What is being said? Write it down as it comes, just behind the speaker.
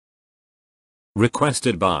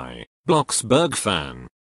Requested by Bloxburg fan.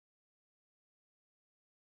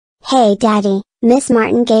 Hey Daddy, Miss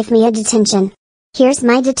Martin gave me a detention. Here's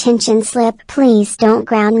my detention slip, please don't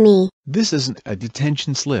ground me. This isn't a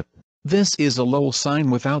detention slip. This is a lol sign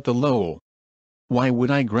without the lol. Why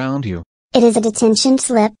would I ground you? It is a detention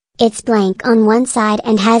slip, it's blank on one side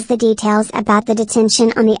and has the details about the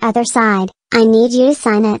detention on the other side. I need you to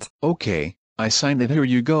sign it. Okay, I signed it, here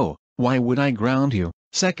you go. Why would I ground you?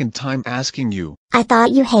 Second time asking you. I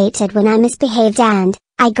thought you hated when I misbehaved and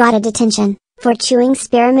I got a detention for chewing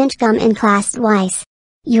spearmint gum in class twice.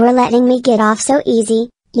 You're letting me get off so easy,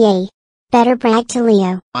 yay. Better brag to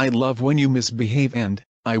Leo. I love when you misbehave and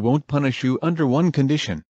I won't punish you under one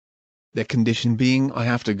condition. The condition being I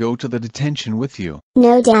have to go to the detention with you.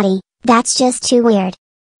 No Daddy, that's just too weird.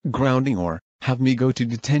 Grounding or have me go to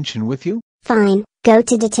detention with you? Fine, go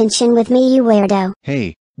to detention with me you weirdo.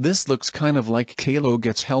 Hey, this looks kind of like Caillou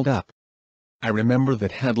gets held up. I remember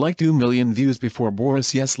that had like 2 million views before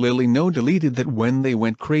Boris Yes Lily No deleted that when they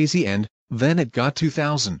went crazy and then it got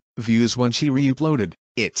 2,000 views when she re-uploaded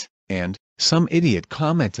it, and some idiot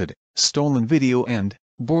commented, stolen video, and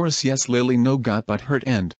Boris Yes Lily No got butthurt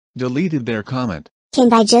and deleted their comment.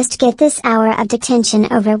 Can I just get this hour of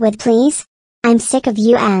detention over with please? I'm sick of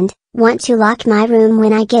you and want to lock my room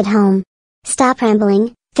when I get home. Stop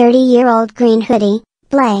rambling, 30-year-old green hoodie,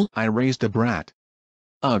 Blay. I raised a brat.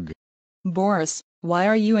 Ugh. Boris, why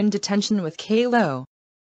are you in detention with Caillou?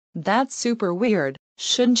 That's super weird.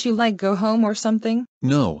 Shouldn't you go home or something?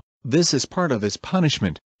 No, this is part of his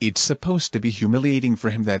punishment. It's supposed to be humiliating for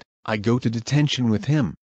him that I go to detention with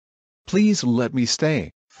him. Please let me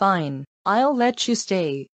stay. Fine, I'll let you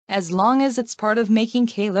stay, as long as it's part of making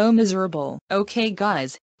Caillou miserable. Okay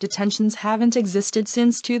guys, detentions haven't existed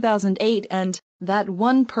since 2008 and that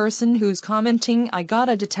one person who's commenting I got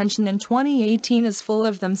a detention in 2018 is full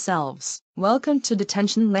of themselves. Welcome to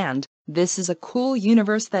Detention Land. This is a cool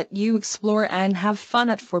universe that you explore and have fun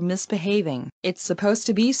at for misbehaving. It's supposed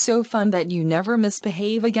to be so fun that you never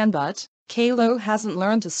misbehave again, but Caillou hasn't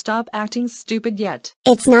learned to stop acting stupid yet.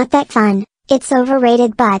 It's not that fun, it's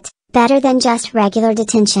overrated but better than just regular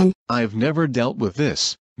detention. I've never dealt with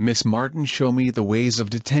this. Miss Martin, show me the ways of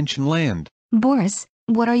Detention Land. Boris,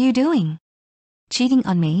 what are you doing? Cheating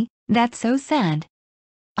on me? That's so sad.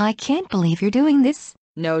 I can't believe you're doing this.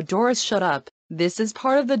 No, Doris, shut up. This is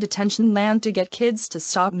part of the Detention Land to get kids to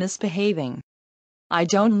stop misbehaving. I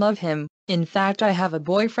don't love him. In fact, I have a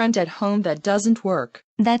boyfriend at home that doesn't work.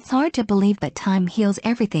 That's hard to believe, but time heals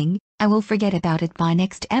everything. I will forget about it by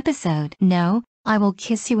next episode. No, I will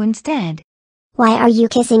kiss you instead. Why are you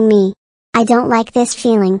kissing me? I don't like this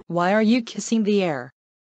feeling. Why are you kissing the air?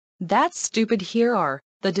 That's stupid. Here are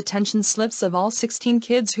the detention slips of all 16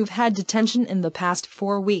 kids who've had detention in the past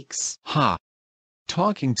 4 weeks. Ha.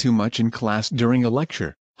 Talking too much in class during a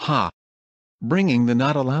lecture. Ha. Bringing the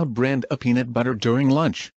not allowed brand of peanut butter during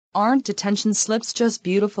lunch. Aren't detention slips just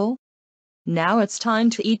beautiful? Now it's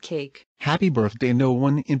time to eat cake. Happy birthday, no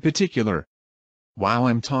one in particular. Wow,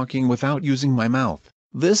 I'm talking without using my mouth.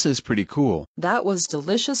 This is pretty cool. That was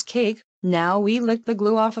delicious cake. Now we lick the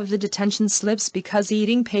glue off of the detention slips because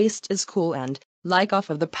eating paste is cool and like off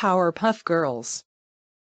of the Powerpuff Girls.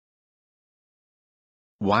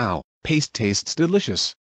 Wow, paste tastes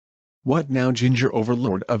delicious. What now, Ginger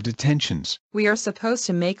Overlord of Detentions? We are supposed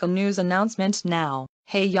to make a news announcement now.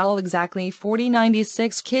 Hey y'all, exactly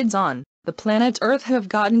 4096 kids on the planet Earth have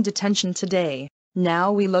gotten detention today.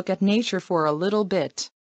 Now we look at nature for a little bit.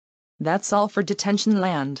 That's all for Detention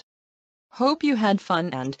Land. Hope you had fun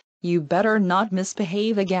and you better not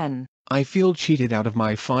misbehave again. I feel cheated out of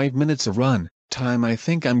my 5 minutes of run time. I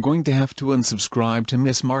think I'm going to have to unsubscribe to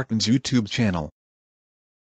Miss Martin's YouTube channel.